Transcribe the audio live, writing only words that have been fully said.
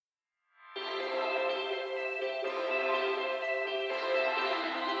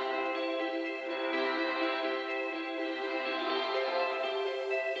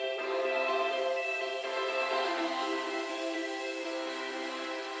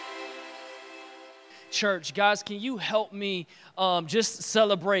Church, guys, can you help me just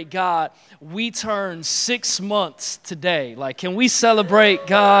celebrate God? We turn 6 months today. Like, can we celebrate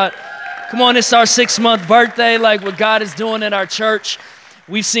God? Come on, it's our 6-month birthday, like what God is doing in our church.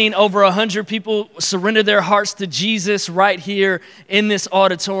 We've seen over 100 people surrender their hearts to Jesus right here in this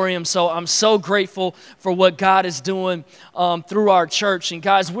auditorium. So I'm so grateful for what God is doing through our church. And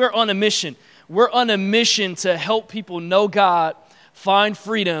guys, we're on a mission. We're on a mission to help people know God, find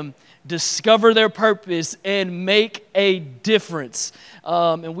freedom, discover their purpose, and make a difference.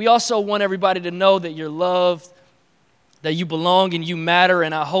 And we also want everybody to know that you're loved, that you belong and you matter.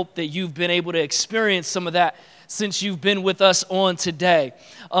 And I hope that you've been able to experience some of that since you've been with us on today.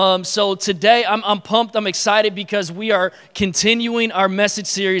 So today I'm pumped, I'm excited because we are continuing our message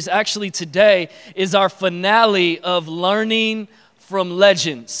series. Actually, today is our finale of Learning from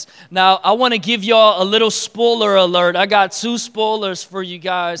Legends. Now, I want to give y'all a little spoiler alert. I got 2 spoilers for you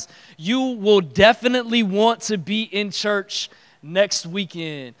guys. You will definitely want to be in church next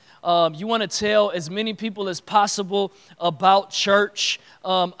weekend. You want to tell as many people as possible about church.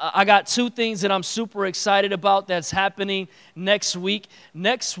 I got 2 things that I'm super excited about that's happening next week.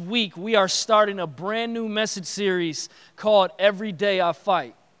 Next week, we are starting a brand new message series called Every Day I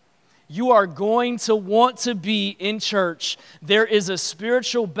Fight. You are going to want to be in church. There is a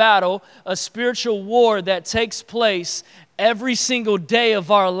spiritual battle, a spiritual war that takes place every single day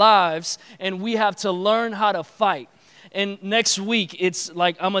of our lives, and we have to learn how to fight. And next week, it's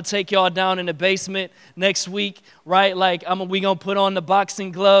like I'm going to take y'all down in the basement next week, right? Like we going to put on the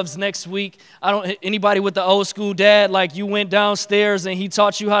boxing gloves next week. Anybody with the old school dad, like you went downstairs and he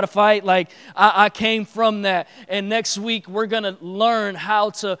taught you how to fight? Like I came from that. And next week, we're going to learn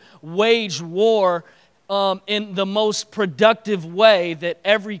how to wage war in the most productive way that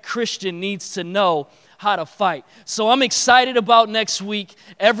every Christian needs to know how to fight. So I'm excited about next week.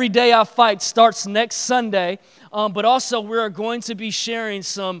 Every Day I Fight starts next Sunday. But also, we are going to be sharing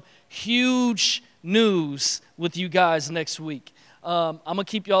some huge news with you guys next week. I'm going to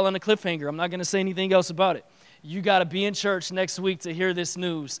keep y'all on a cliffhanger. I'm not going to say anything else about it. You got to be in church next week to hear this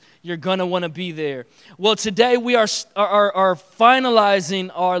news. You're going to want to be there. Well, today we are finalizing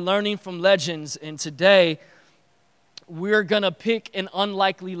our Learning from Legends. And today, we're going to pick an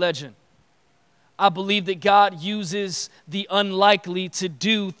unlikely legend. I believe that God uses the unlikely to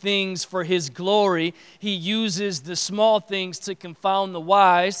do things for His glory. He uses the small things to confound the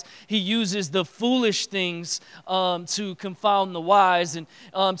wise. He uses the foolish things to confound the wise and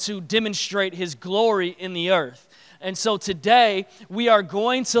to demonstrate His glory in the earth. And so today, we are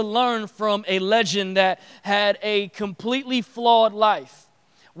going to learn from a legend that had a completely flawed life.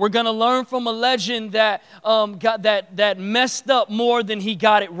 We're going to learn from a legend that that messed up more than he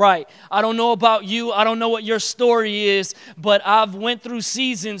got it right. I don't know about you. I don't know what your story is, but I've went through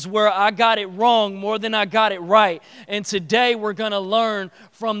seasons where I got it wrong more than I got it right. And today we're going to learn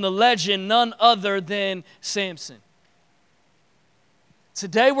from the legend, none other than Samson.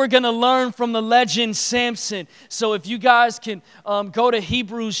 Today we're going to learn from the legend Samson. So if you guys can go to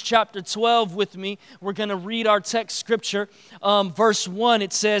Hebrews chapter 12 with me, we're going to read our text scripture. Verse 1,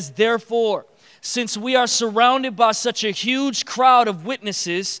 it says, "Therefore, since we are surrounded by such a huge crowd of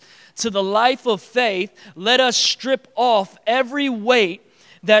witnesses to the life of faith, let us strip off every weight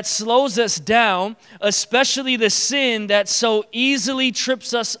that slows us down, especially the sin that so easily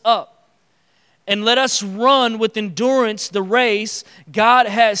trips us up. And let us run with endurance the race God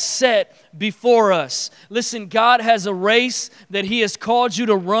has set before us." Listen, God has a race that He has called you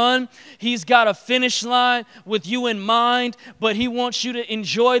to run. He's got a finish line with you in mind, but He wants you to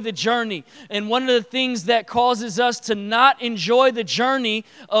enjoy the journey. And one of the things that causes us to not enjoy the journey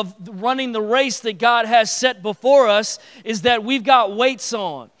of running the race that God has set before us is that we've got weights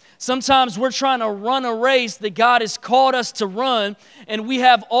on. Sometimes we're trying to run a race that God has called us to run, and we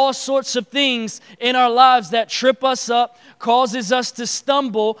have all sorts of things in our lives that trip us up, causes us to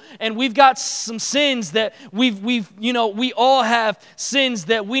stumble, and we've got some sins that we all have sins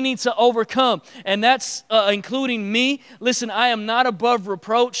that we need to overcome, and that's including me. Listen, I am not above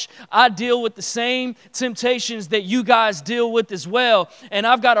reproach. I deal with the same temptations that you guys deal with as well, and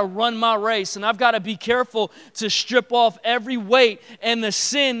I've got to run my race, and I've got to be careful to strip off every weight and the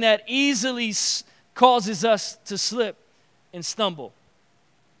sin that easily causes us to slip and stumble.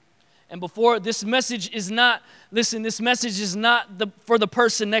 And before, this message is not for the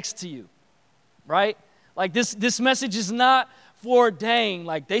person next to you, right? Like this message is not for, dang,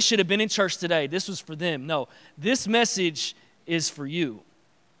 like they should have been in church today. This was for them. No, this message is for you.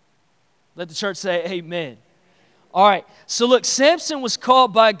 Let the church say amen. All right, so look, Samson was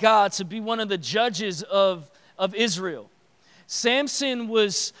called by God to be one of the judges of Israel. Samson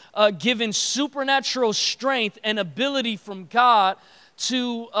was given supernatural strength and ability from God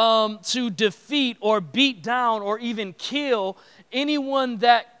to defeat or beat down or even kill anyone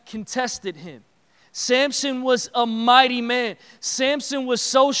that contested him. Samson was a mighty man. Samson was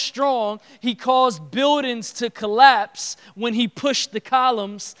so strong, he caused buildings to collapse when he pushed the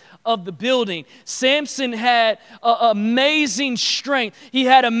columns of the building. Samson had amazing strength. He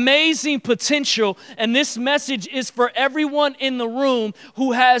had amazing potential. And this message is for everyone in the room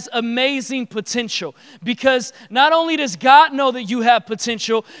who has amazing potential. Because not only does God know that you have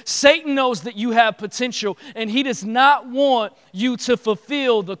potential, Satan knows that you have potential. And he does not want you to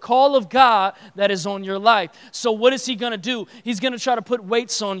fulfill the call of God that is on your life. So what is he going to do? He's going to try to put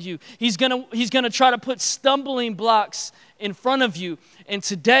weights on you. He's going to try to put stumbling blocks in front of you. And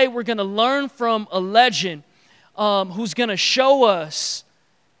today we're going to learn from a legend who's going to show us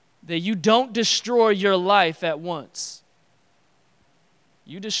that you don't destroy your life at once.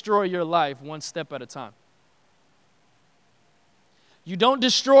 You destroy your life one step at a time. You don't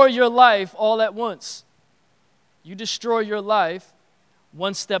destroy your life all at once. You destroy your life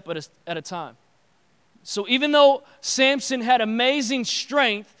one step at a time. So even though Samson had amazing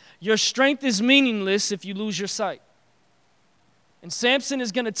strength, your strength is meaningless if you lose your sight. And Samson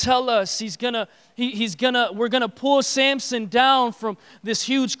is going to tell us, we're going to pull Samson down from this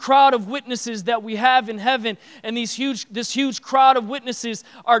huge crowd of witnesses that we have in heaven. And this huge crowd of witnesses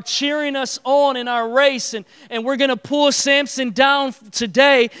are cheering us on in our race. And we're going to pull Samson down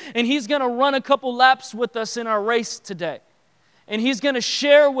today. And he's going to run a couple laps with us in our race today. And he's going to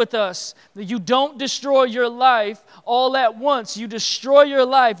share with us that you don't destroy your life all at once. You destroy your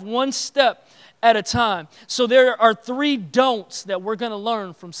life one step at a time. So there are 3 don'ts that we're going to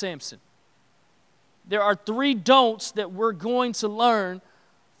learn from Samson. There are 3 don'ts that we're going to learn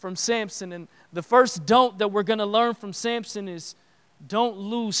from Samson. And the first don't that we're going to learn from Samson is don't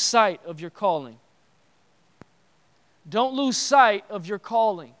lose sight of your calling. Don't lose sight of your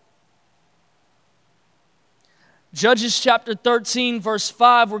calling. Judges chapter 13, verse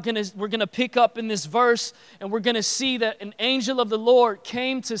 5, we're going to pick up in this verse, and we're going to see that an angel of the Lord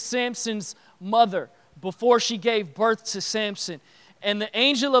came to Samson's mother before she gave birth to Samson. And the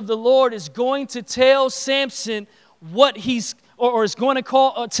angel of the Lord is going to tell Samson what he's, or is going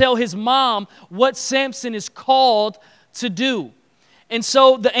to tell his mom what Samson is called to do. And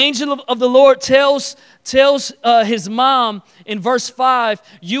so the angel of the Lord tells his mom in verse 5,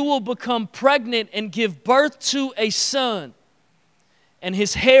 you will become pregnant and give birth to a son, and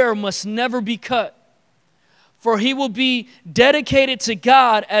his hair must never be cut, for he will be dedicated to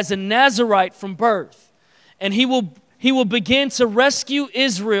God as a Nazirite from birth, and he will begin to rescue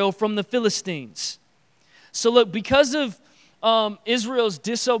Israel from the Philistines. So look, because of Israel's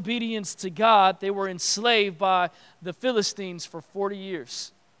disobedience to God, they were enslaved by the Philistines for 40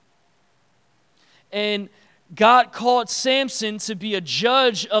 years. And God called Samson to be a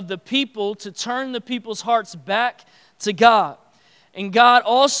judge of the people, to turn the people's hearts back to God. And God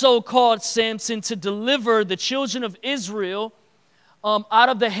also called Samson to deliver the children of Israel out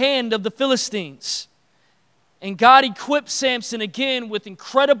of the hand of the Philistines. And God equipped Samson again with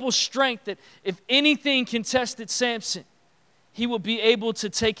incredible strength that if anything contested Samson, he would be able to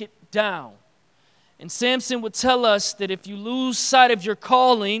take it down. And Samson would tell us that if you lose sight of your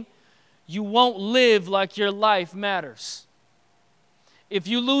calling, you won't live like your life matters. If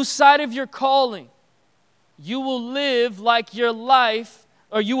you lose sight of your calling, you will live like your life,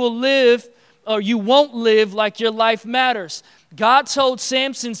 or you won't live like your life matters. God told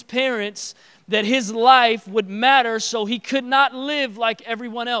Samson's parents that his life would matter, so he could not live like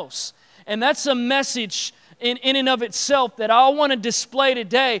everyone else. And that's a message in and of itself that I want to display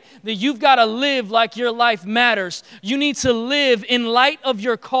today, that you've got to live like your life matters. You need to live in light of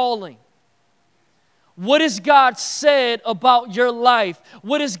your calling. What has God said about your life?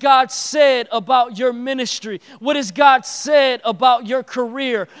 What has God said about your ministry? What has God said about your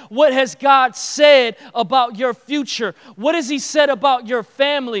career? What has God said about your future? What has He said about your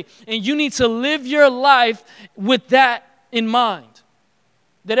family? And you need to live your life with that in mind.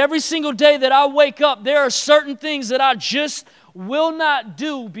 That every single day that I wake up, there are certain things that I just will not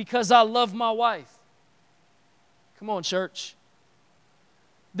do because I love my wife. Come on, church.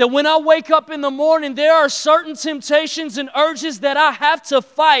 That when I wake up in the morning, there are certain temptations and urges that I have to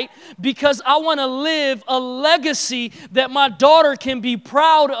fight because I want to live a legacy that my daughter can be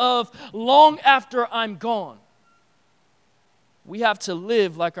proud of long after I'm gone. We have to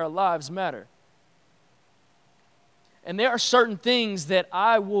live like our lives matter. And there are certain things that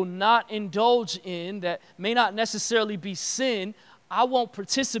I will not indulge in that may not necessarily be sin. I won't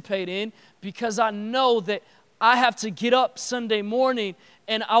participate in because I know that I have to get up Sunday morning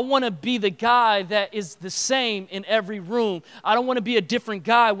and I want to be the guy that is the same in every room. I don't want to be a different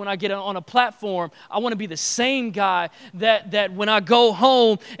guy when I get on a platform. I want to be the same guy that when I go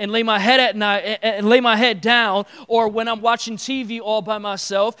home and lay my head at night and lay my head down, or when I'm watching TV all by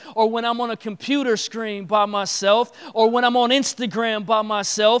myself, or when I'm on a computer screen by myself, or when I'm on Instagram by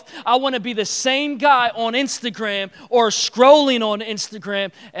myself. I want to be the same guy on Instagram or scrolling on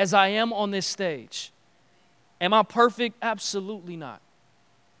Instagram as I am on this stage. Am I perfect? Absolutely not.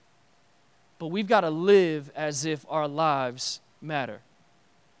 But we've got to live as if our lives matter.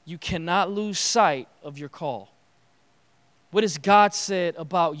 You cannot lose sight of your call. What has God said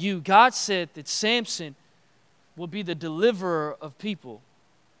about you? God said that Samson will be the deliverer of people.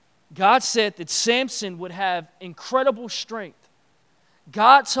 God said that Samson would have incredible strength.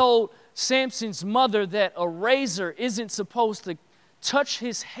 God told Samson's mother that a razor isn't supposed to touch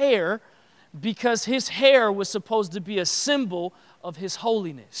his hair because his hair was supposed to be a symbol of his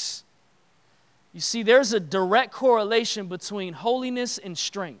holiness. You see, there's a direct correlation between holiness and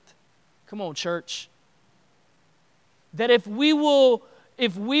strength. Come on, church. That if we will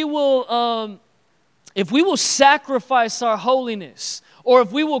sacrifice our holiness, or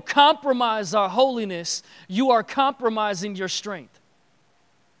if we will compromise our holiness, you are compromising your strength.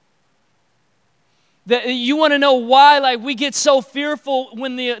 That you want to know why, like, we get so fearful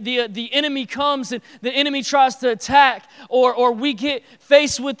when the enemy comes and the enemy tries to attack, or we get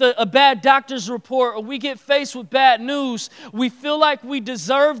faced with a bad doctor's report, or we get faced with bad news. We feel like we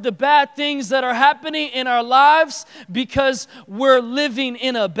deserve the bad things that are happening in our lives because we're living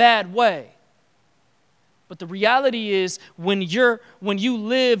in a bad way. But the reality is, when you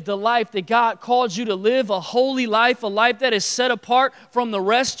live the life that God called you to live, a holy life, a life that is set apart from the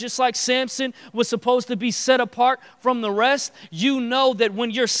rest, just like Samson was supposed to be set apart from the rest, you know that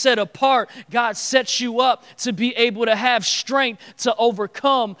when you're set apart, God sets you up to be able to have strength to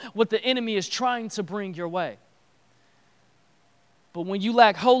overcome what the enemy is trying to bring your way. But when you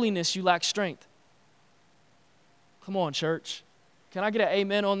lack holiness, you lack strength. Come on, church. Can I get an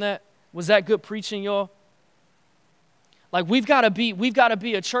amen on that? Was that good preaching, y'all? Like, we've got to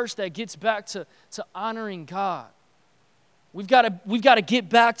be a church that gets back to honoring God. We've got to get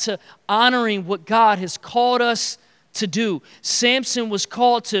back to honoring what God has called us to do. Samson was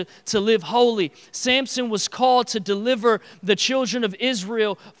called to live holy. Samson was called to deliver the children of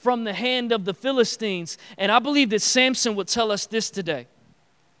Israel from the hand of the Philistines. And I believe that Samson would tell us this today,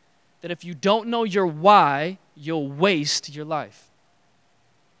 that if you don't know your why, you'll waste your life.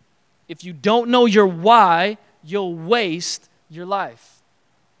 If you don't know your why, you'll waste your life.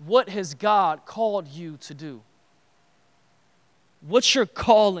 What has God called you to do? What's your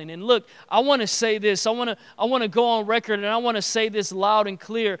calling? And look, I want to say this. I want to go on record, and I want to say this loud and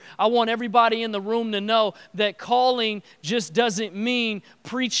clear. I want everybody in the room to know that calling just doesn't mean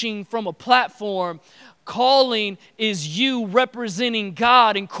preaching from a platform. Calling is you representing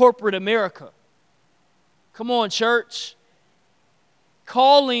God in corporate America. Come on, church.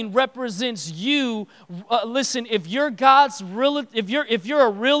 Calling represents you. Listen, if you're if you're a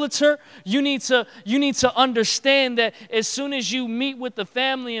realtor, you need to understand that as soon as you meet with the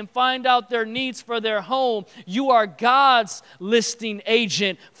family and find out their needs for their home, you are God's listing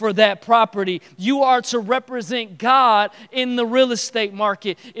agent for that property. You are to represent God in the real estate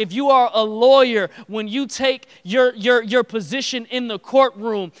market. If you are a lawyer, when you take your position in the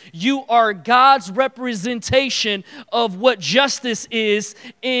courtroom, you are God's representation of what justice is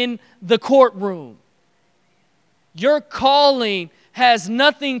in the courtroom. Your calling has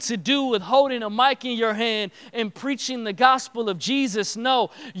nothing to do with holding a mic in your hand and preaching the gospel of Jesus.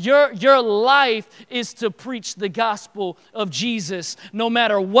 No, your life is to preach the gospel of Jesus no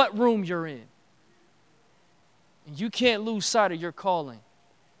matter what room you're in. You can't lose sight of your calling,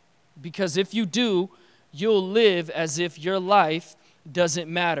 because if you do, you'll live as if your life doesn't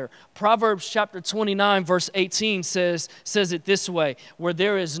matter. Proverbs chapter 29 verse 18 says it this way: where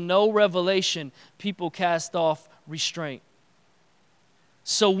there is no revelation, people cast off restraint.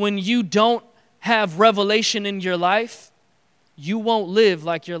 So when you don't have revelation in your life, you won't live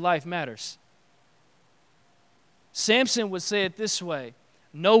like your life matters. Samson would say it this way: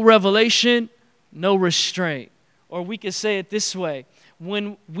 no revelation, no restraint. Or we could say it this way: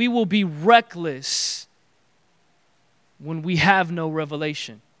 when we will be reckless when we have no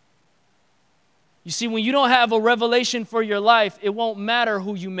revelation. You see, when you don't have a revelation for your life, it won't matter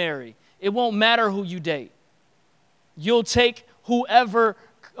who you marry. It won't matter who you date. You'll take whoever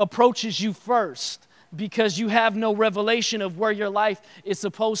approaches you first. because you have no revelation of where your life is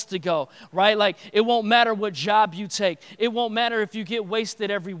supposed to go, right? Like, it won't matter what job you take. It won't matter if you get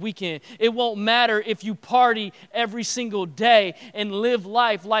wasted every weekend. It won't matter if you party every single day and live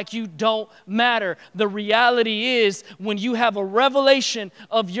life like you don't matter. The reality is, when you have a revelation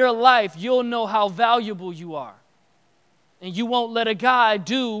of your life, you'll know how valuable you are. And you won't let a guy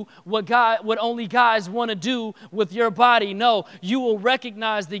do what only guys want to do with your body. No, you will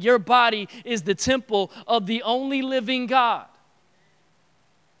recognize that your body is the temple of the only living God.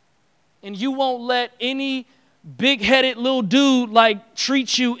 And you won't let any big-headed little dude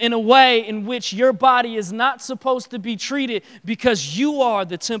treat you in a way in which your body is not supposed to be treated, because you are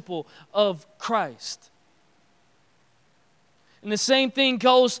the temple of Christ. And the same thing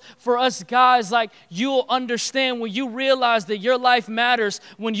goes for us guys. Like, you'll understand when you realize that your life matters,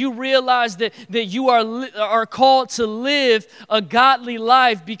 when you realize that you are called to live a godly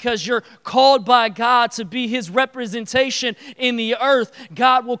life because you're called by God to be His representation in the earth.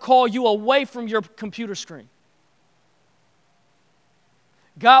 God will call you away from your computer screen.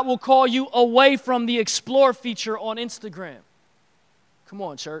 God will call you away from the Explore feature on Instagram. Come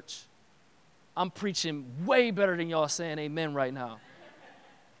on, church. I'm preaching way better than y'all saying amen right now.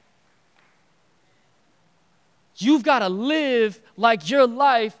 You've got to live like your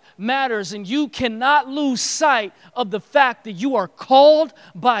life matters, and you cannot lose sight of the fact that you are called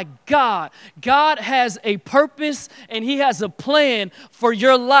by God. God has a purpose, and He has a plan for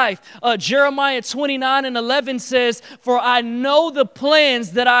your life. Jeremiah 29:11 says, "For I know the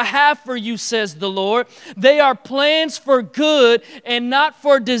plans that I have for you, says the Lord. They are plans for good and not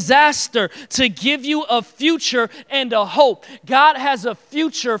for disaster, to give you a future and a hope." God has a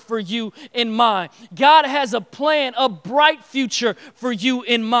future for you in mind. God has a plan, a bright future for you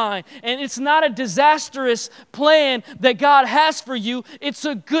in mind. And it's not a disastrous plan that God has for you. It's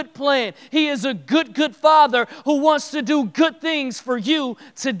a good plan. He is a good Father who wants to do good things for you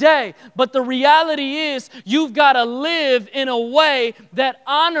today. But the reality is, you've got to live in a way that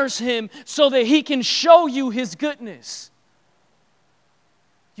honors Him so that He can show you His goodness.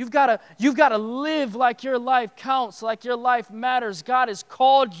 You've got to live like your life counts, like your life matters. God has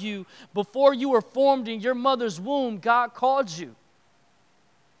called you. Before you were formed in your mother's womb, God called you.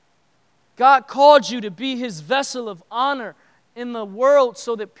 God called you to be His vessel of honor in the world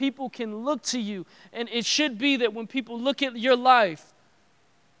so that people can look to you. And it should be that when people look at your life,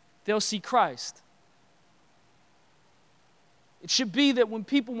 they'll see Christ. It should be that when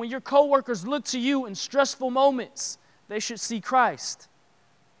your coworkers look to you in stressful moments, they should see Christ.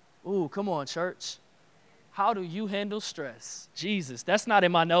 Ooh, come on, church. How do you handle stress? Jesus, that's not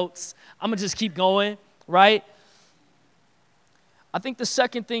in my notes. I'm going to just keep going, right? I think the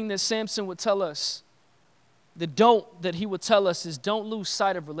second thing that Samson would tell us, that he would tell us, is don't lose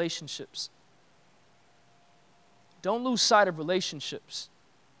sight of relationships. Don't lose sight of relationships.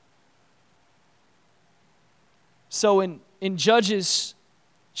 So in Judges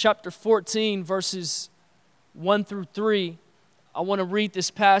chapter 14, verses 1 through 3, I want to read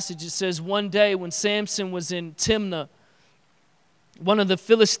this passage. It says, "One day when Samson was in Timnah, one of the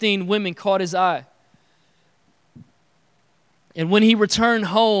Philistine women caught his eye. And when he returned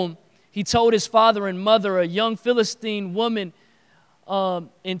home, he told his father and mother, 'A young Philistine woman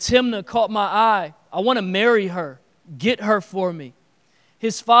in Timnah caught my eye. I want to marry her. Get her for me.'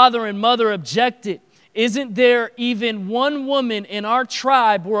 His father and mother objected. 'Isn't there even one woman in our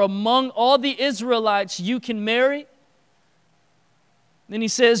tribe or among all the Israelites you can marry?' Then he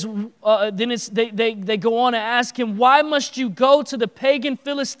says, they go on and ask him, 'Why must you go to the pagan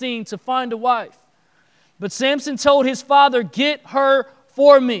Philistine to find a wife?' But Samson told his father, 'Get her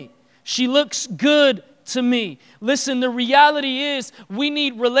for me. She looks good to me.'" Listen, the reality is, we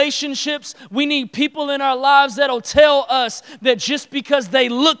need relationships. We need people in our lives that'll tell us that just because they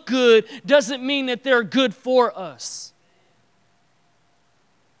look good doesn't mean that they're good for us.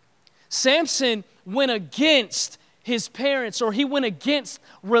 Samson went against his parents, or he went against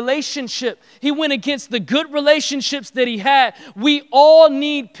relationship. He went against the good relationships that he had. We all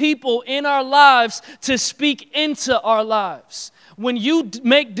need people in our lives to speak into our lives. When you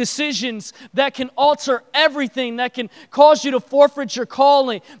make decisions that can alter everything, that can cause you to forfeit your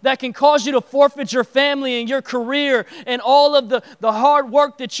calling, that can cause you to forfeit your family and your career and all of the hard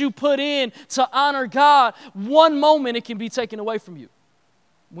work that you put in to honor God, one moment it can be taken away from you.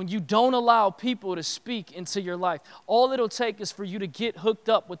 When you don't allow people to speak into your life, all it'll take is for you to get hooked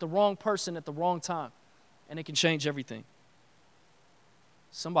up with the wrong person at the wrong time, and it can change everything.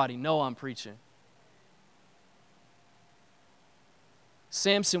 Somebody know I'm preaching.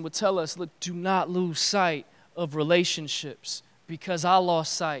 Samson would tell us, look, do not lose sight of relationships, because I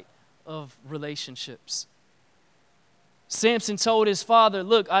lost sight of relationships. Samson told his father,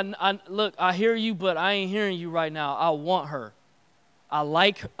 look, I hear you, but I ain't hearing you right now. I want her. I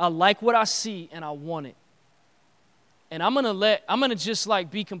like what I see, and I want it. And I'm gonna just like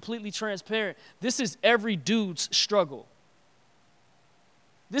be completely transparent. This is every dude's struggle.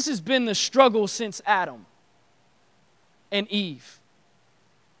 This has been the struggle since Adam and Eve.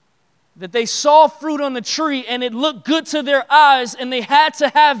 That they saw fruit on the tree and it looked good to their eyes and they had to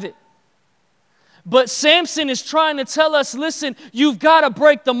have it. But Samson is trying to tell us, listen, you've got to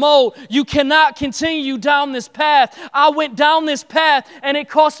break the mold. You cannot continue down this path. I went down this path and it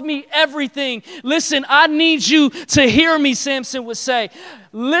cost me everything. Listen, I need you to hear me, Samson would say.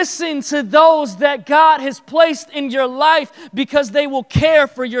 Listen to those that God has placed in your life because they will care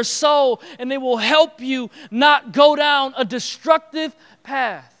for your soul and they will help you not go down a destructive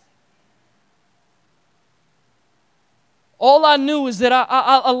path. All I knew is that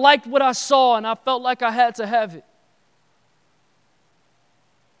I liked what I saw and I felt like I had to have it.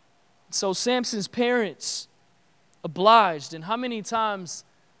 So Samson's parents obliged. And how many times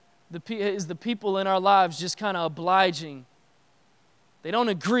is the people in our lives just kind of obliging? They don't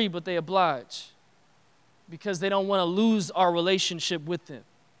agree, but they oblige because they don't want to lose our relationship with them.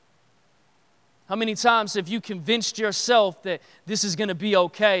 How many times have you convinced yourself that this is going to be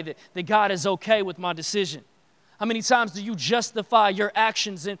okay, that God is okay with my decision? How many times do you justify your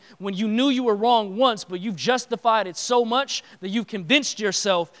actions when you knew you were wrong once, but you've justified it so much that you've convinced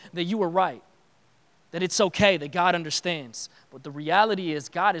yourself that you were right, that it's okay, that God understands. But the reality is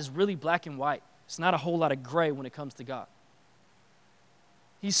God is really black and white. It's not a whole lot of gray when it comes to God.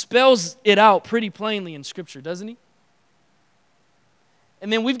 He spells it out pretty plainly in Scripture, doesn't he?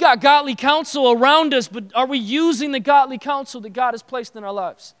 And then we've got godly counsel around us, but are we using the godly counsel that God has placed in our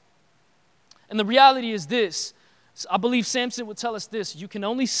lives? And the reality is this. I believe Samson would tell us this: you can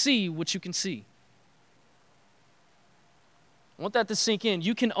only see what you can see. I want that to sink in.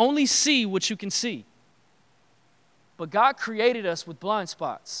 You can only see what you can see. But God created us with blind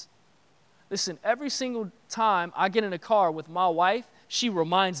spots. Listen, every single time I get in a car with my wife, she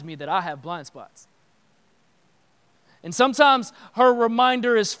reminds me that I have blind spots. And sometimes her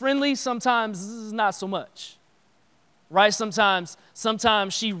reminder is friendly, sometimes not so much. Right? Sometimes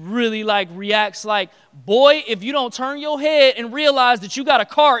she really reacts like, boy, if you don't turn your head and realize that you got a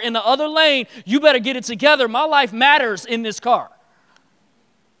car in the other lane, you better get it together. My life matters in this car.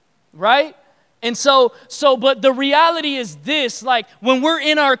 Right? And but the reality is this, when we're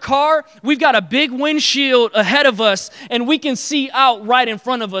in our car, we've got a big windshield ahead of us and we can see out right in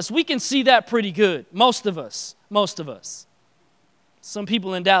front of us. We can see that pretty good. Most of us. Some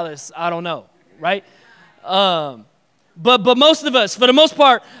people in Dallas, I don't know, right? But most of us, for the most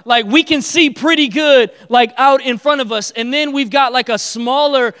part, we can see pretty good, out in front of us. And then we've got a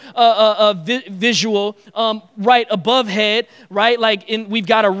smaller visual right above head, right? We've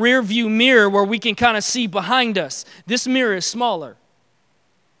got a rear view mirror where we can kind of see behind us. This mirror is smaller.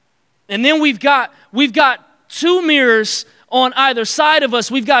 And then we've got two mirrors on either side of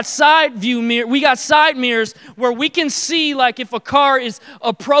us. We've got side view mirror. We got side mirrors where we can see if a car is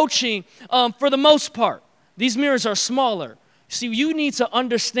approaching. For the most part, these mirrors are smaller. See, you need to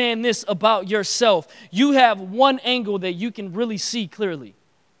understand this about yourself. You have one angle that you can really see clearly.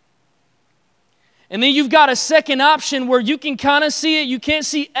 And then you've got a second option where you can kind of see it. You can't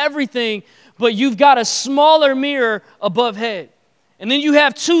see everything, but you've got a smaller mirror above head. And then you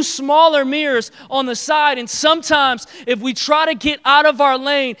have two smaller mirrors on the side. And sometimes if we try to get out of our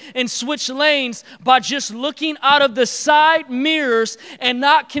lane and switch lanes by just looking out of the side mirrors and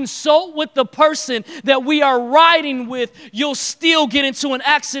not consult with the person that we are riding with, you'll still get into an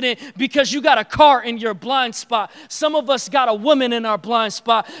accident because you got a car in your blind spot. Some of us got a woman in our blind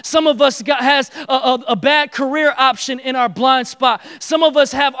spot. Some of us has a bad career option in our blind spot. Some of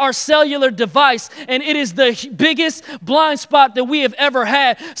us have our cellular device, and it is the biggest blind spot that we have ever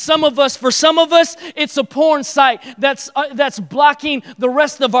had. For some of us, it's a porn site that's blocking the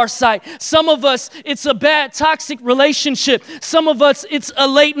rest of our sight. Some of us, it's a bad toxic relationship. Some of us, it's a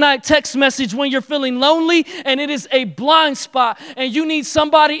late night text message when you're feeling lonely, and it is a blind spot, and you need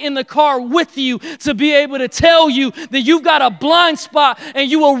somebody in the car with you to be able to tell you that you've got a blind spot, and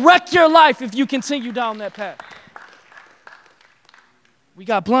you will wreck your life if you continue down that path. We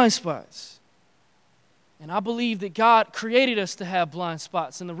got blind spots. And I believe that God created us to have blind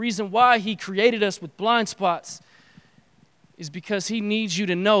spots. And the reason why He created us with blind spots is because He needs you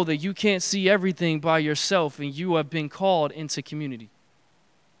to know that you can't see everything by yourself and you have been called into community.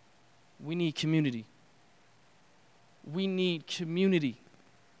 We need community. We need community.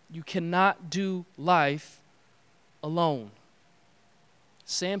 You cannot do life alone.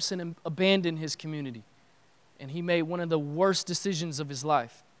 Samson abandoned his community, and he made one of the worst decisions of his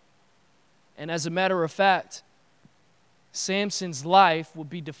life. And as a matter of fact, Samson's life would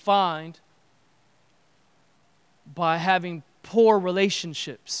be defined by having poor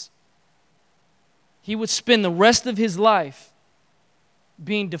relationships. He would spend the rest of his life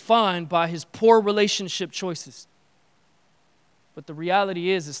being defined by his poor relationship choices. But the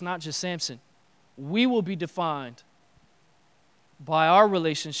reality is, it's not just Samson. We will be defined by our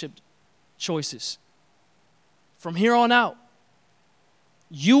relationship choices. From here on out,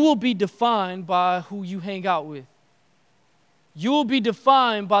 you will be defined by who you hang out with. You will be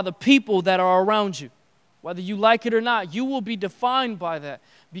defined by the people that are around you. Whether you like it or not, you will be defined by that,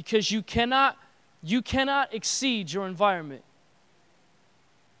 because you cannot exceed your environment.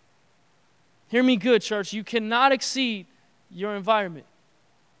 Hear me good, church. You cannot exceed your environment.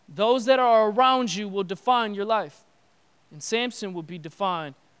 Those that are around you will define your life. And Samson will be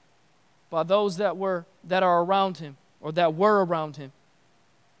defined by those that are around him, or that were around him.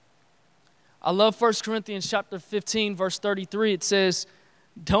 I love 1 Corinthians chapter 15, verse 33. It says,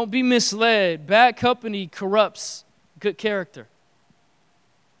 "Don't be misled. Bad company corrupts good character."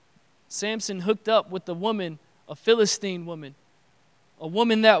 Samson hooked up with a woman, a Philistine woman, a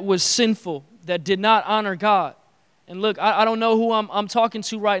woman that was sinful, that did not honor God. And look, I don't know who I'm talking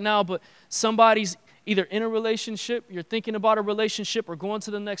to right now, but somebody's either in a relationship, you're thinking about a relationship, or going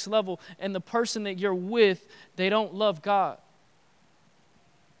to the next level, and the person that you're with, they don't love God.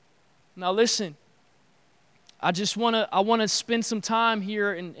 Now listen, I want to spend some time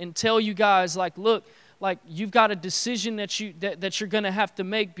here and tell you guys, like, look, like, you've got a decision that you're going to have to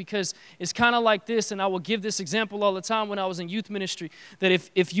make, because it's kind of like this, and I will give this example all the time when I was in youth ministry, that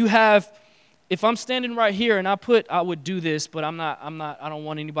if I'm standing right here and I would do this, but I don't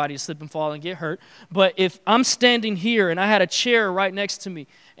want anybody to slip and fall and get hurt. But if I'm standing here and I had a chair right next to me,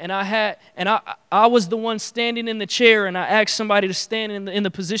 and I was the one standing in the chair, and I asked somebody to stand in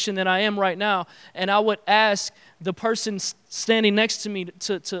the position that I am right now, and I would ask the person standing next to me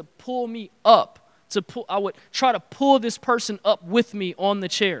to pull me up, I would try to pull this person up with me on the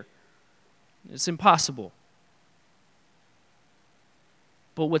chair. It's impossible.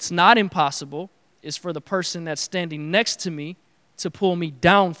 But what's not impossible is for the person that's standing next to me to pull me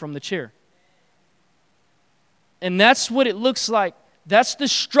down from the chair. And that's what it looks like. That's the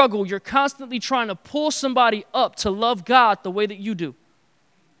struggle. You're constantly trying to pull somebody up to love God the way that you do.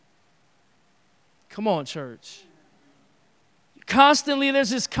 Come on, church. Constantly, there's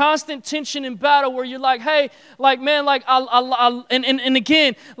this constant tension and battle where you're like, hey, like, man, like, and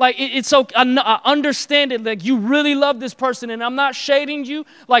again, like, it's so, I understand it, like, you really love this person, and I'm not shading you,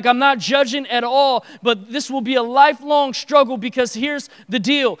 like, I'm not judging at all, but this will be a lifelong struggle, because here's the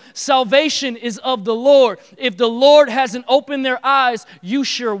deal: salvation is of the Lord. If the Lord hasn't opened their eyes, you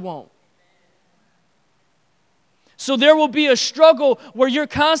sure won't. So there will be a struggle where you're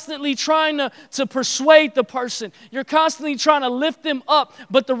constantly trying to persuade the person. You're constantly trying to lift them up.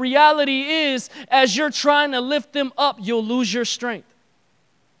 But the reality is, as you're trying to lift them up, you'll lose your strength.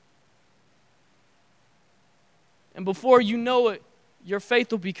 And before you know it, your faith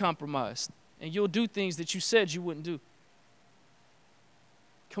will be compromised, and you'll do things that you said you wouldn't do.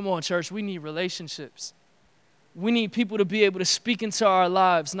 Come on, church, we need relationships. We need people to be able to speak into our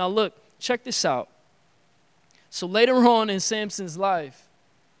lives. Now look, check this out. So later on in Samson's life,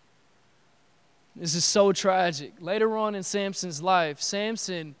 this is so tragic. Later on in Samson's life,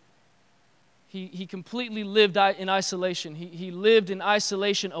 Samson, he completely lived in isolation. He lived in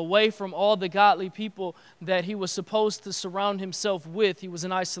isolation away from all the godly people that he was supposed to surround himself with. He was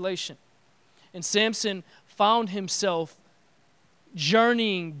in isolation. And Samson found himself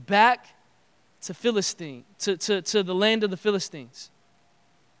journeying back to Philistine, to the land of the Philistines.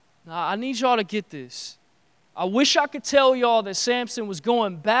 Now, I need y'all to get this. I wish I could tell y'all that Samson was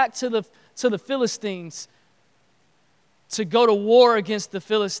going back to the Philistines to go to war against the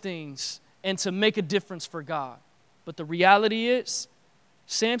Philistines and to make a difference for God. But the reality is,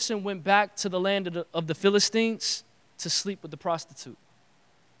 Samson went back to the land of the Philistines to sleep with the prostitute.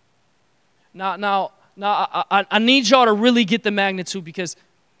 Now, I need y'all to really get the magnitude, because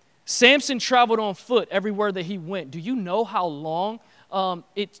Samson traveled on foot everywhere that he went. Do you know how long?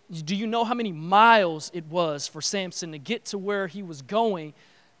 Do you know how many miles it was for Samson to get to where he was going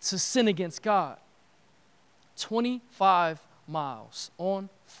to sin against God? 25 miles on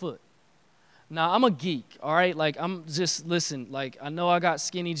foot. Now, I'm a geek, all right? Like, listen, like, I know I got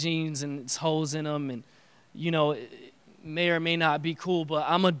skinny jeans and it's holes in them, and, you know, it may or may not be cool, but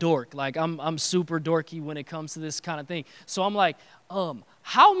I'm a dork. Like, I'm super dorky when it comes to this kind of thing. So I'm like,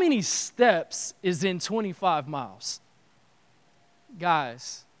 how many steps is in 25 miles?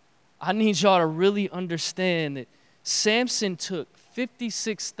 Guys, I need y'all to really understand that Samson took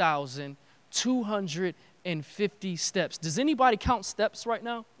 56,250 steps. Does anybody count steps right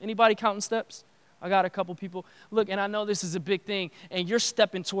now? Anybody counting steps? I got a couple people. Look, and I know this is a big thing, and you're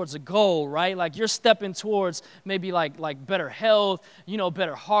stepping towards a goal, right? Like you're stepping towards maybe like better health,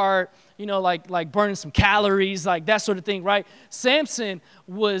 better heart, like burning some calories, like that sort of thing, right? Samson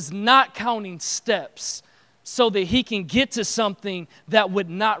was not counting steps so that he can get to something that would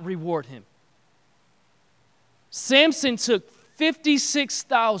not reward him. Samson took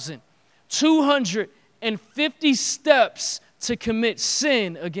 56,250 steps to commit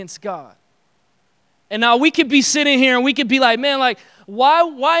sin against God. And now we could be sitting here and we could be like, man, like,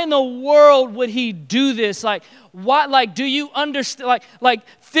 why in the world would he do this? Like, why, like, do you understand, like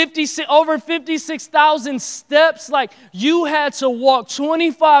 56,000 steps? Like, you had to walk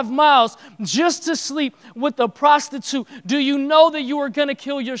 25 miles just to sleep with a prostitute. Do you know that you were going to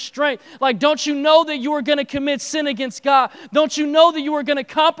kill your strength? Like, don't you know that you were going to commit sin against God? Don't you know that you were going to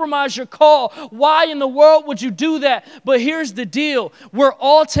compromise your call? Why in the world would you do that? But here's the deal. We're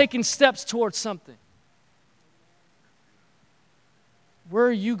all taking steps towards something. Where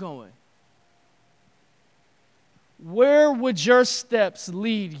are you going? Where would your steps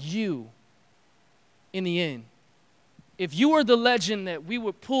lead you in the end? If you were the legend that we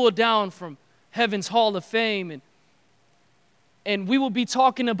would pull down from Heaven's Hall of Fame and we would be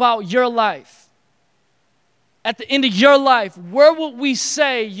talking about your life, at the end of your life, where would we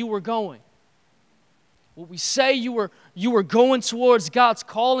say you were going? Would we say you were going towards God's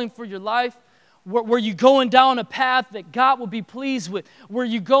calling for your life? Were you going down a path that God will be pleased with? Were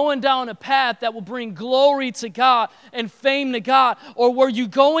you going down a path that will bring glory to God and fame to God? Or were you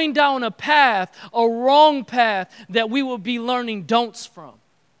going down a path, a wrong path, that we will be learning don'ts from?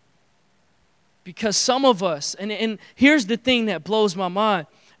 Because some of us, and here's the thing that blows my mind,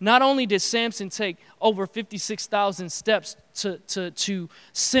 not only did Samson take over 56,000 steps to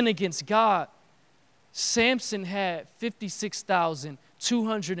sin against God, Samson had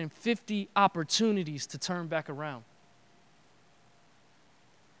 56,250 opportunities to turn back around.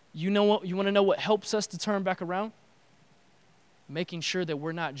 You want to know what helps us to turn back around? Making sure that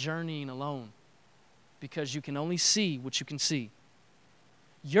we're not journeying alone, because you can only see what you can see.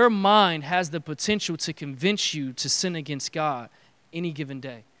 Your mind has the potential to convince you to sin against God any given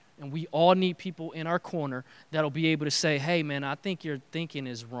day. And we all need people in our corner that'll be able to say, hey, man, I think your thinking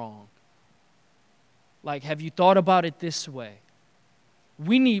is wrong. Like, have you thought about it this way?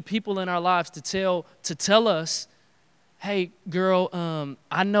 We need people in our lives to tell us, hey, girl,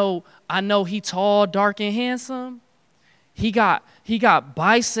 I know he tall, dark, and handsome. He got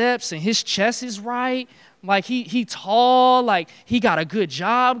biceps and his chest is right. Like he tall, like he got a good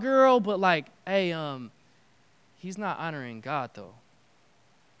job, girl. But like, hey, he's not honoring God though.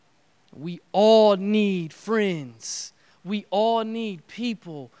 We all need friends. We all need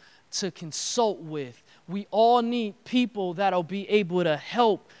people to consult with. We all need people that'll be able to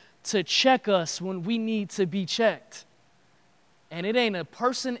help to check us when we need to be checked. And it ain't a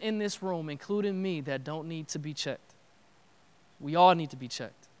person in this room, including me, that don't need to be checked. We all need to be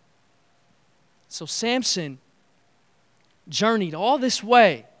checked. So Samson journeyed all this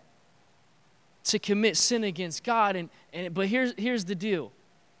way to commit sin against God. But here's the deal.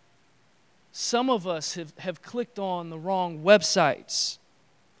 Some of us have clicked on the wrong websites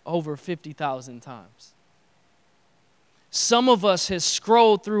over 50,000 times. Some of us has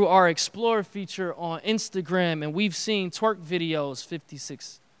scrolled through our Explore feature on Instagram and we've seen twerk videos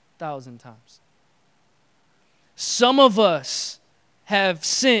 56,000 times. Some of us have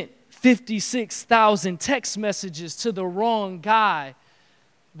sent 56,000 text messages to the wrong guy,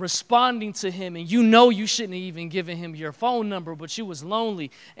 responding to him, and you shouldn't have even given him your phone number, but you was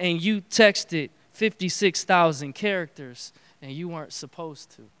lonely and you texted 56,000 characters and you weren't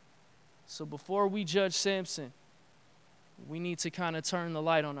supposed to. So before we judge Samson, we need to kind of turn the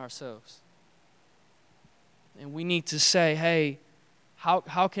light on ourselves. And we need to say, hey,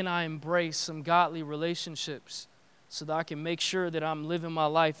 how can I embrace some godly relationships so that I can make sure that I'm living my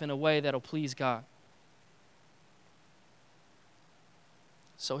life in a way that'll please God?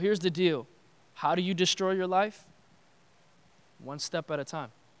 So here's the deal. How do you destroy your life? One step at a time.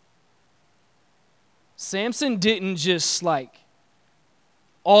 Samson didn't just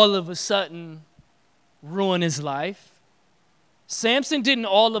all of a sudden ruin his life. Samson didn't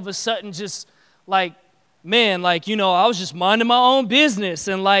all of a sudden just I was just minding my own business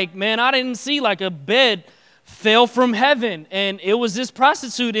and I didn't see a bed fell from heaven and it was this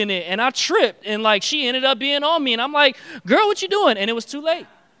prostitute in it and I tripped and she ended up being on me and I'm like, girl, what you doing? And it was too late.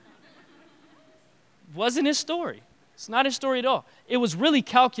 Wasn't his story. It's not his story at all. it was really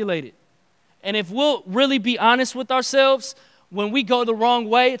calculated. And if we'll really be honest with ourselves, when we go the wrong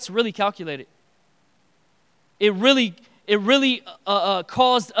way, it's really calculated. It really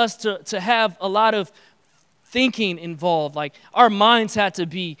caused us to have a lot of thinking involved. Like our minds had to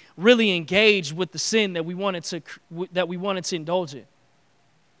be really engaged with the sin that we wanted to indulge in.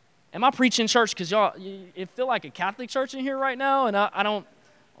 Am I preaching church? Because y'all, it feel like a Catholic church in here right now, and I'm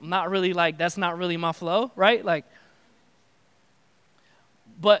not really like, that's not really my flow, right? Like,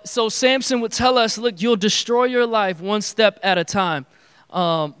 but so Samson would tell us, look, you'll destroy your life one step at a time,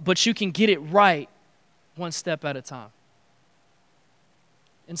 but you can get it right one step at a time.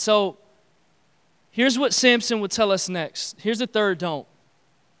 And so here's what Samson would tell us next. Here's the third don't.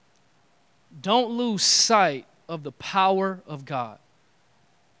 Don't lose sight of the power of God.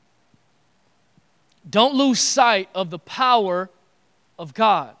 Don't lose sight of the power of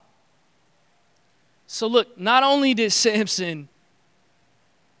God. So look, not only did Samson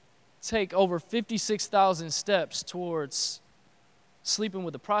take over 56,000 steps towards sleeping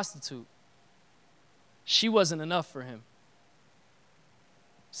with a prostitute, she wasn't enough for him.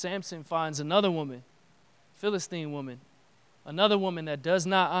 Samson finds another woman, Philistine woman, another woman that does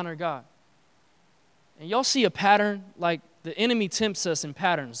not honor God. And y'all see a pattern, like the enemy tempts us in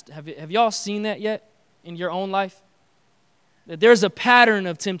patterns. Have y'all seen that yet in your own life? That there's a pattern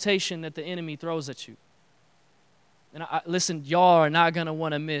of temptation that the enemy throws at you. And listen, y'all are not going to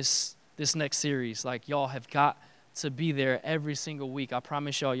want to miss this next series. Like, y'all have got to be there every single week. I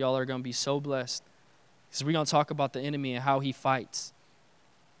promise y'all are going to be so blessed. Because we're going to talk about the enemy and how he fights.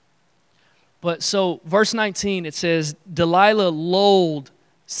 But so, verse 19, it says, Delilah lulled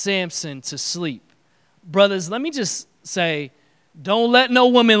Samson to sleep. Brothers, let me just say, don't let no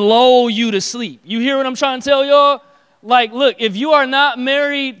woman lull you to sleep. You hear what I'm trying to tell y'all? Like, look, if you are not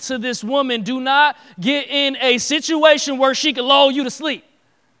married to this woman, do not get in a situation where she can lull you to sleep.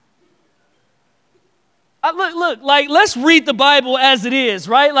 Look, like, let's read the Bible as it is,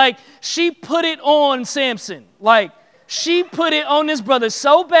 right? Like, she put it on Samson. Like, she put it on this brother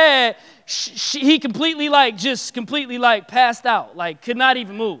so bad, he completely passed out, like, could not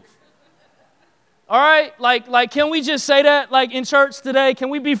even move. All right? Like, can we just say that, like, in church today? Can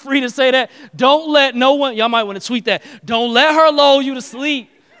we be free to say that? Don't let no one, y'all might want to tweet that. Don't let her lull you to sleep,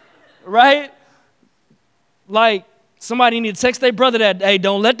 right? Like, somebody need to text their brother that, hey,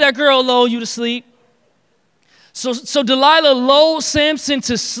 don't let that girl lull you to sleep. So Delilah lulled Samson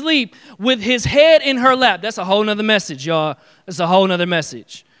to sleep with his head in her lap. That's a whole nother message, y'all. That's a whole nother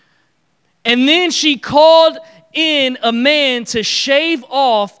message. And then she called in a man to shave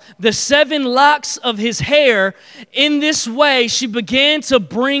off the 7 locks of his hair. In this way, she began to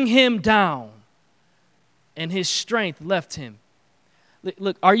bring him down, and his strength left him.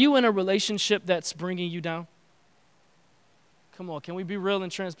 Look, are you in a relationship that's bringing you down? Come on, can we be real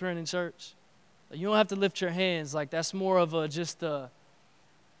and transparent in church? You don't have to lift your hands. Like, that's more of a just a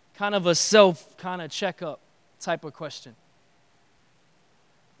kind of a self kind of checkup type of question.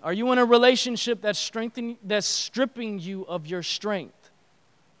 Are you in a relationship that's stripping you of your strength?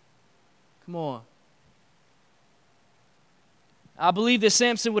 Come on. I believe that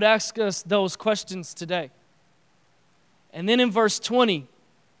Samson would ask us those questions today. And then in verse 20, it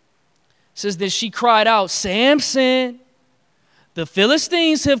says that she cried out, Samson, the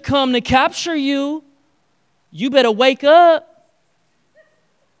Philistines have come to capture you. You better wake up.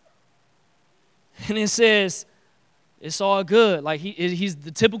 And it says, it's all good. Like he's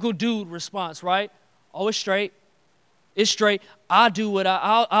the typical dude response, right? Oh, it's straight. It's straight. I'll do what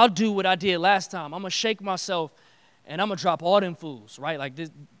I did last time. I'm gonna shake myself and I'm gonna drop all them fools, right? Like this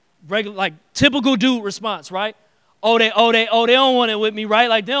regular, like typical dude response, right? Oh, they don't want it with me, right?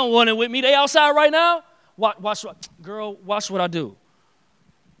 Like they don't want it with me. They outside right now. Watch what I do.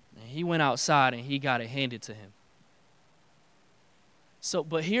 And he went outside and he got it handed to him. So,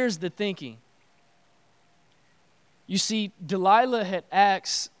 but here's the thinking. You see, Delilah had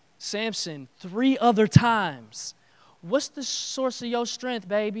asked Samson 3 other times, what's the source of your strength,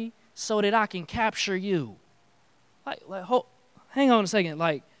 baby, so that I can capture you? Hang on a second.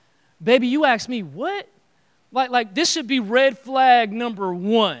 Like, baby, you asked me what? Like this should be red flag number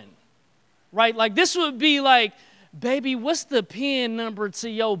 1, right? Like this would be like, baby, what's the PIN number to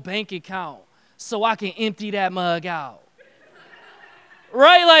your bank account so I can empty that mug out?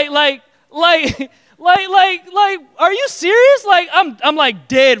 Right? Like, are you serious? Like, I'm like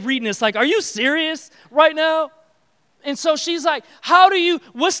dead reading this. Like, are you serious right now? And so she's like,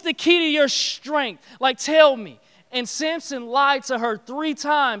 what's the key to your strength? Like, tell me. And Samson lied to her 3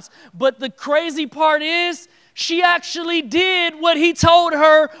 times. But the crazy part is, she actually did what he told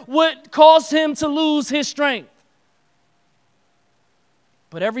her would cause him to lose his strength.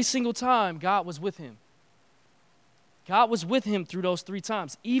 But every single time, God was with him. God was with him through those 3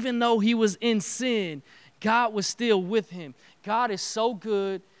 times. Even though he was in sin, God was still with him. God is so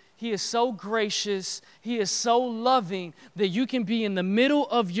good. He is so gracious. He is so loving that you can be in the middle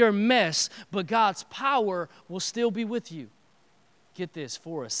of your mess, but God's power will still be with you. Get this,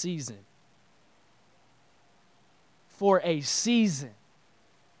 for a season. For a season.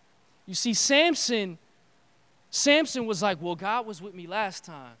 You see, Samson was like, well, God was with me last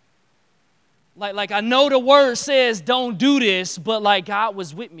time. Like I know the word says don't do this, but like God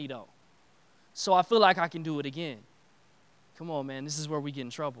was with me though. So I feel like I can do it again. Come on, man, this is where we get in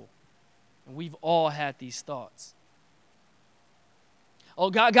trouble. And we've all had these thoughts. Oh,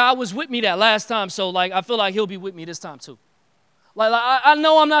 God was with me that last time, so like I feel like he'll be with me this time too. Like I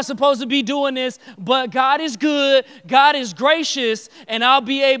know I'm not supposed to be doing this, but God is good, God is gracious, and I'll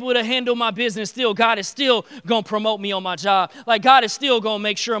be able to handle my business still. God is still going to promote me on my job. Like God is still going to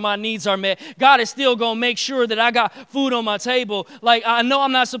make sure my needs are met. God is still going to make sure that I got food on my table. Like I know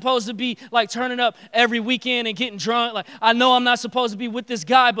I'm not supposed to be like turning up every weekend and getting drunk. Like I know I'm not supposed to be with this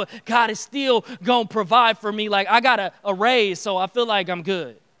guy, but God is still going to provide for me. Like I got a raise, so I feel like I'm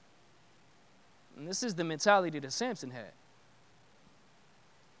good. And this is the mentality that Samson had.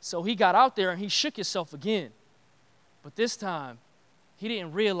 So he got out there and he shook himself again. But this time, he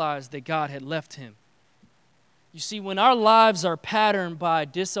didn't realize that God had left him. You see, when our lives are patterned by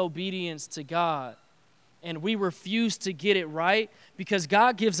disobedience to God and we refuse to get it right, because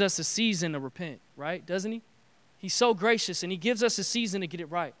God gives us a season to repent, right? Doesn't he? He's so gracious and he gives us a season to get it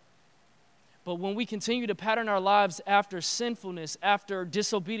right. But when we continue to pattern our lives after sinfulness, after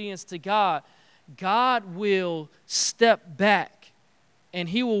disobedience to God, God will step back. And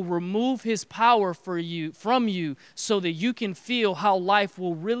he will remove his power from you so that you can feel how life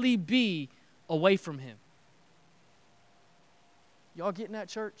will really be away from him. Y'all getting that,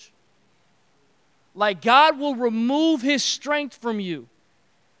 church? Like God will remove his strength from you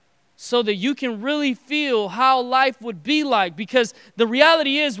so that you can really feel how life would be like. Because the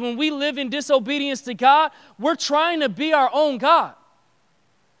reality is when we live in disobedience to God, we're trying to be our own God.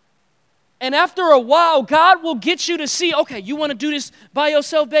 And after a while, God will get you to see, okay, you want to do this by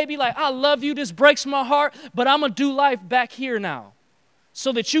yourself, baby? Like, I love you. This breaks my heart, but I'm going to do life back here now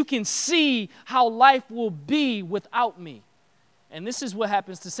so that you can see how life will be without me. And this is what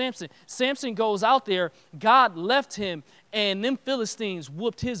happens to Samson. Samson goes out there, God left him, and them Philistines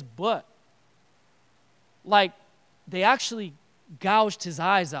whooped his butt. Like, they actually gouged his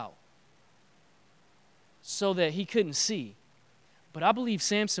eyes out so that he couldn't see. But I believe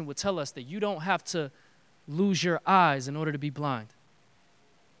Samson would tell us that you don't have to lose your eyes in order to be blind.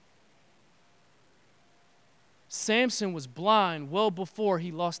 Samson was blind well before he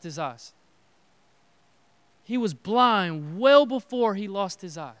lost his eyes. He was blind well before he lost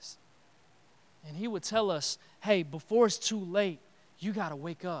his eyes. And he would tell us, hey, before it's too late, you got to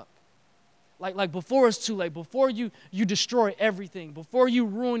wake up. Like before it's too late, before you destroy everything, before you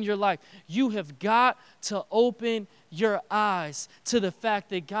ruin your life, you have got to open your eyes to the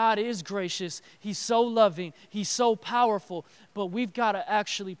fact that God is gracious, he's so loving, he's so powerful, but we've got to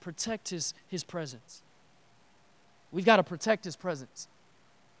actually protect his presence. We've got to protect his presence.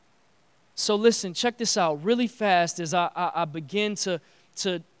 So listen, check this out really fast as I begin to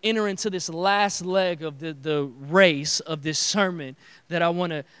enter into this last leg of the race of this sermon that I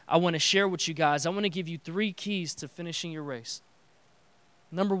want to share with you guys. I want to give you 3 keys to finishing your race.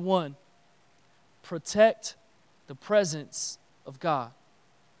 Number 1, protect the presence of God.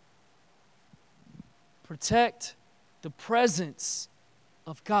 Protect the presence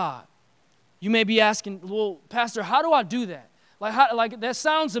of God. You may be asking, well, Pastor, how do I do that? Like that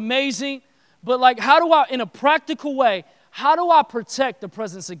sounds amazing, but how do I, in a practical way, how do I protect the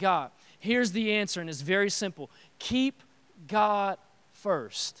presence of God? Here's the answer, and it's very simple. Keep God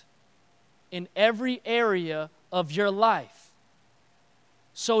first in every area of your life.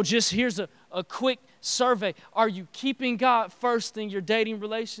 So just here's a quick survey. Are you keeping God first in your dating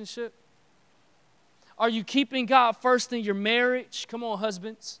relationship? Are you keeping God first in your marriage? Come on,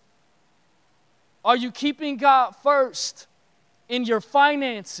 husbands. Are you keeping God first in your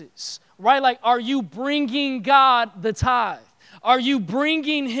finances? Right? Are you bringing God the tithe? Are you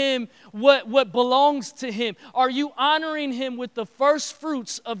bringing him what belongs to him? Are you honoring him with the first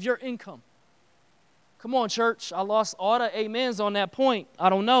fruits of your income? Come on, church. I lost all the amens on that point. I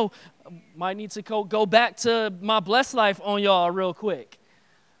don't know. Might need to go back to my blessed life on y'all real quick.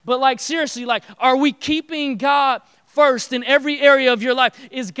 But seriously, are we keeping God first in every area of your life?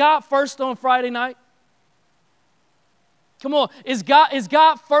 Is God first on Friday night? Come on, is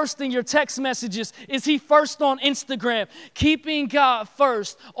God first in your text messages? Is he first on Instagram? Keeping God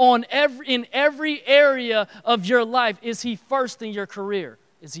first in every area of your life. Is he first in your career?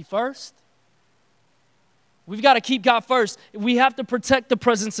 Is he first? We've got to keep God first. We have to protect the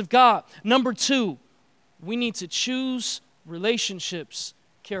presence of God. Number 2, we need to choose relationships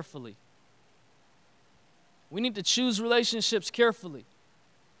carefully. We need to choose relationships carefully.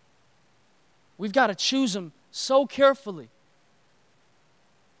 We've got to choose them so carefully.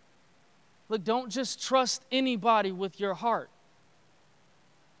 Look, don't just trust anybody with your heart.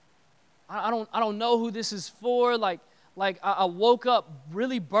 I don't know who this is for. I woke up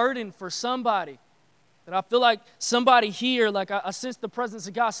really burdened for somebody. That I feel like somebody here, like I sense the presence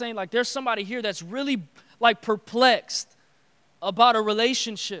of God saying, like there's somebody here that's really like perplexed about a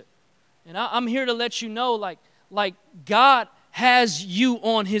relationship. And I'm here to let you know, like God has you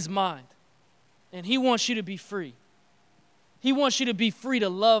on his mind. And he wants you to be free. He wants you to be free to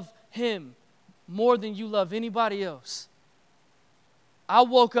love him more than you love anybody else. I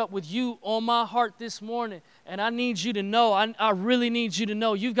woke up with you on my heart this morning, and I need you to know, I really need you to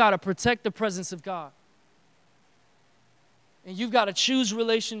know, you've got to protect the presence of God. And you've got to choose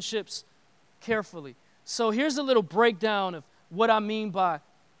relationships carefully. So here's a little breakdown of what I mean by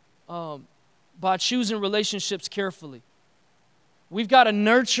choosing relationships carefully. We've got to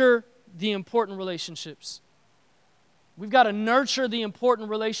nurture the important relationships. We've got to nurture the important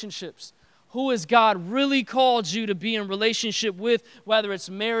relationships. Who has God really called you to be in relationship with, whether it's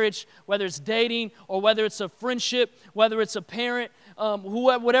marriage, whether it's dating, or whether it's a friendship, whether it's a parent,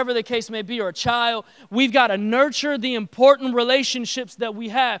 whatever the case may be, or a child. We've got to nurture the important relationships that we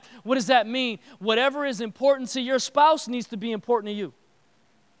have. What does that mean? Whatever is important to your spouse needs to be important to you.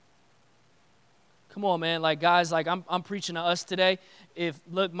 Come on, man. Like, guys, like I'm preaching to us today.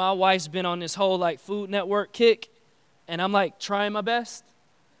 Look, my wife's been on this whole like Food Network kick, and I'm like trying my best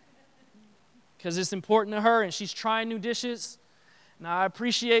because it's important to her, and she's trying new dishes. Now, I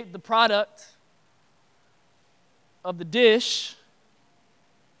appreciate the product of the dish,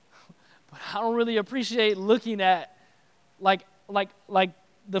 but I don't really appreciate looking at like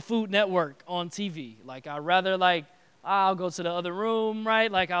the Food Network on TV. Like, I'd rather I'll go to the other room, right?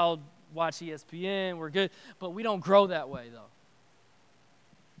 Like, I'll watch ESPN, we're good. But we don't grow that way, though.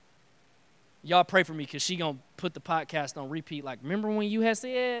 Y'all pray for me because she going to put the podcast on repeat. Like, remember when you had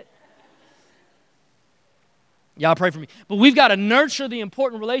said? Y'all pray for me. But we've got to nurture the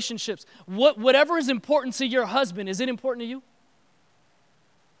important relationships. Whatever is important to your husband, is it important to you?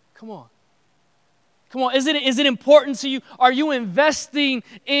 Come on. Come on, is it important to you? Are you investing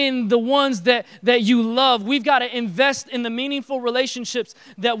in the ones that you love? We've got to invest in the meaningful relationships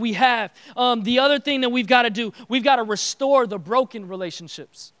that we have. The other thing that we've got to do, we've got to restore the broken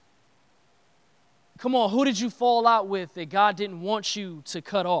relationships. Come on, who did you fall out with that God didn't want you to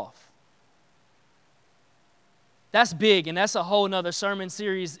cut off? That's big, and that's a whole nother sermon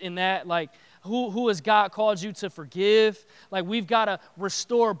series in that. Like, who has God called you to forgive? Like, we've got to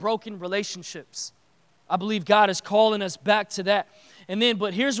restore broken relationships. I believe God is calling us back to that.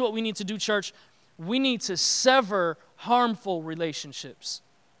 But here's what we need to do, church. We need to sever harmful relationships.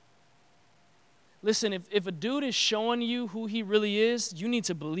 Listen, if a dude is showing you who he really is, you need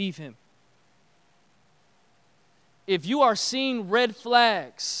to believe him. If you are seeing red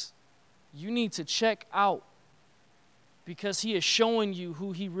flags, you need to check out because he is showing you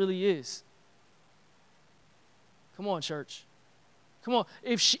who he really is. Come on, church. Come on.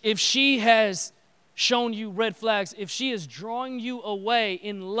 If she has shown you red flags, if she is drawing you away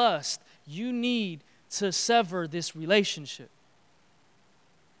in lust, you need to sever this relationship.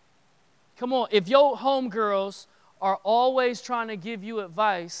 Come on, if your homegirls are always trying to give you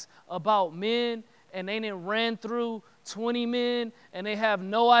advice about men and they done ran through 20 men and they have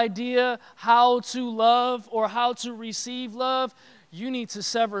no idea how to love or how to receive love, you need to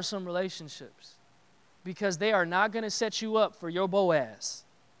sever some relationships because they are not going to set you up for your Boaz.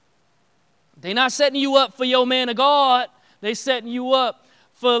 They're not setting you up for your man of God. They're setting you up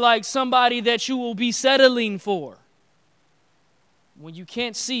for like somebody that you will be settling for. When you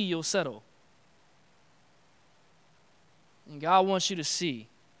can't see, you'll settle. And God wants you to see.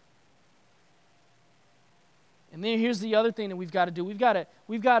 And then here's the other thing that we've got to do. We've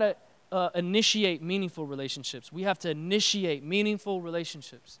got to initiate meaningful relationships. We have to initiate meaningful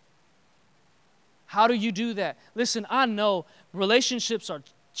relationships. How do you do that? Listen, I know relationships are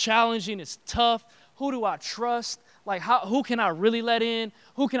challenging. It's tough. Who do I trust? Like, who can I really let in?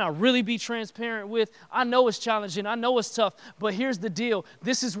 Who can I really be transparent with? I know it's challenging. I know it's tough. But here's the deal.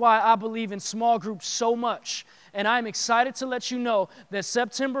 This is why I believe in small groups so much. And I'm excited to let you know that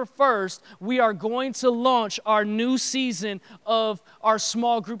September 1st, we are going to launch our new season of our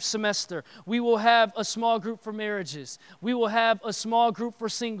small group semester. We will have a small group for marriages. We will have a small group for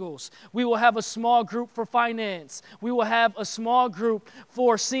singles. We will have a small group for finance. We will have a small group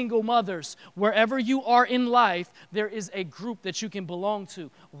for single mothers. Wherever you are in life, there is a group that you can belong to.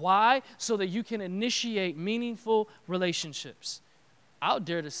 Why? So that you can initiate meaningful relationships. I'll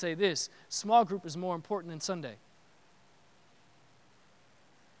dare to say this, small group is more important than Sunday.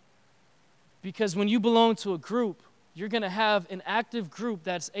 Because when you belong to a group, you're going to have an active group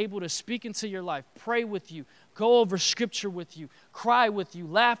that's able to speak into your life, pray with you, go over scripture with you, cry with you,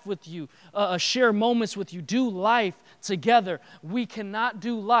 laugh with you, share moments with you, do life together. We cannot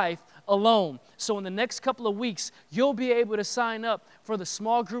do life alone. So in the next couple of weeks, you'll be able to sign up for the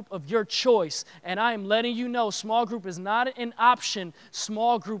small group of your choice. And I am letting you know, small group is not an option.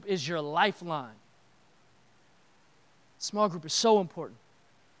 Small group is your lifeline. Small group is so important.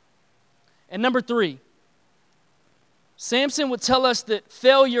 And number 3, Samson would tell us that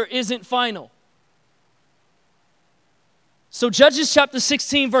failure isn't final. So Judges chapter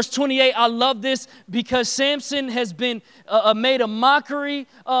 16, verse 28, I love this because Samson has been made a mockery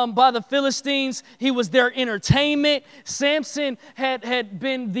by the Philistines. He was their entertainment. Samson had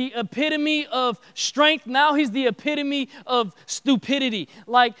been the epitome of strength. Now he's the epitome of stupidity.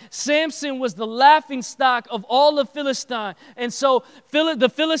 Like Samson was the laughingstock of all of Philistine. And so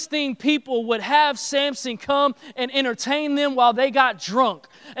the Philistine people would have Samson come and entertain them while they got drunk.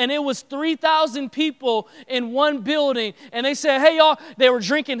 And it was 3,000 people in one building. And they said, hey, y'all, they were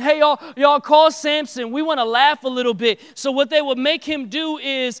drinking. Hey, y'all call Samson. We want to laugh a little bit. So what they would make him do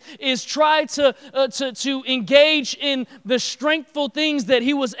is try to engage in the strengthful things that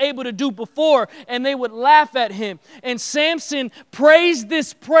he was able to do before. And they would laugh at him. And Samson praised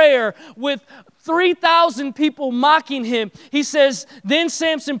this prayer with 3,000 people mocking him. He says, then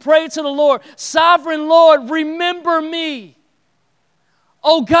Samson prayed to the Lord, Sovereign Lord, remember me.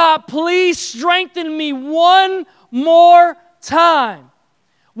 Oh God, please strengthen me one more time.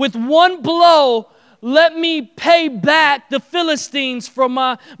 With one blow, let me pay back the Philistines for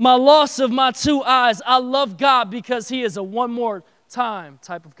my loss of my 2 eyes. I love God because He is a one more time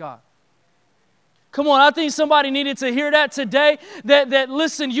type of God. Come on, I think somebody needed to hear that today. That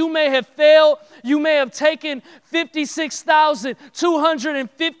listen, you may have failed. You may have taken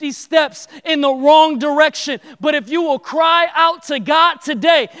 56,250 steps in the wrong direction. But if you will cry out to God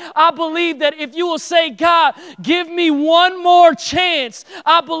today, I believe that if you will say, God, give me one more chance,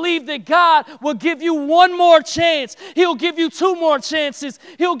 I believe that God will give you one more chance. He'll give you 2 more chances.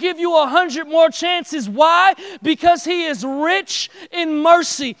 He'll give you 100 more chances. Why? Because He is rich in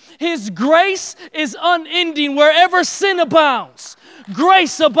mercy. His grace is unending. Wherever sin abounds,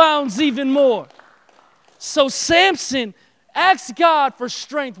 grace abounds even more. So Samson asks God for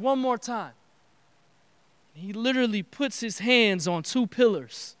strength one more time. He literally puts his hands on 2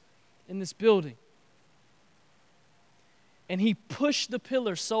 pillars in this building. And he pushed the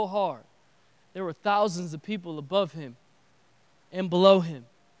pillars so hard. There were thousands of people above him and below him.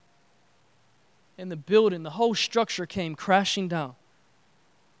 And the building, the whole structure came crashing down.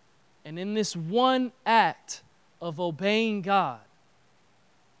 And in this one act of obeying God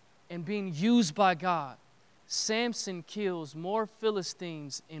and being used by God, Samson kills more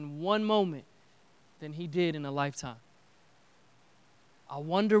Philistines in one moment than he did in a lifetime. I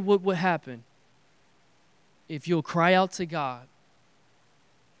wonder what would happen if you'll cry out to God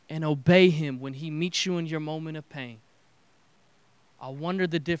and obey Him when He meets you in your moment of pain. I wonder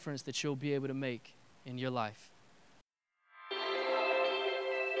the difference that you'll be able to make in your life.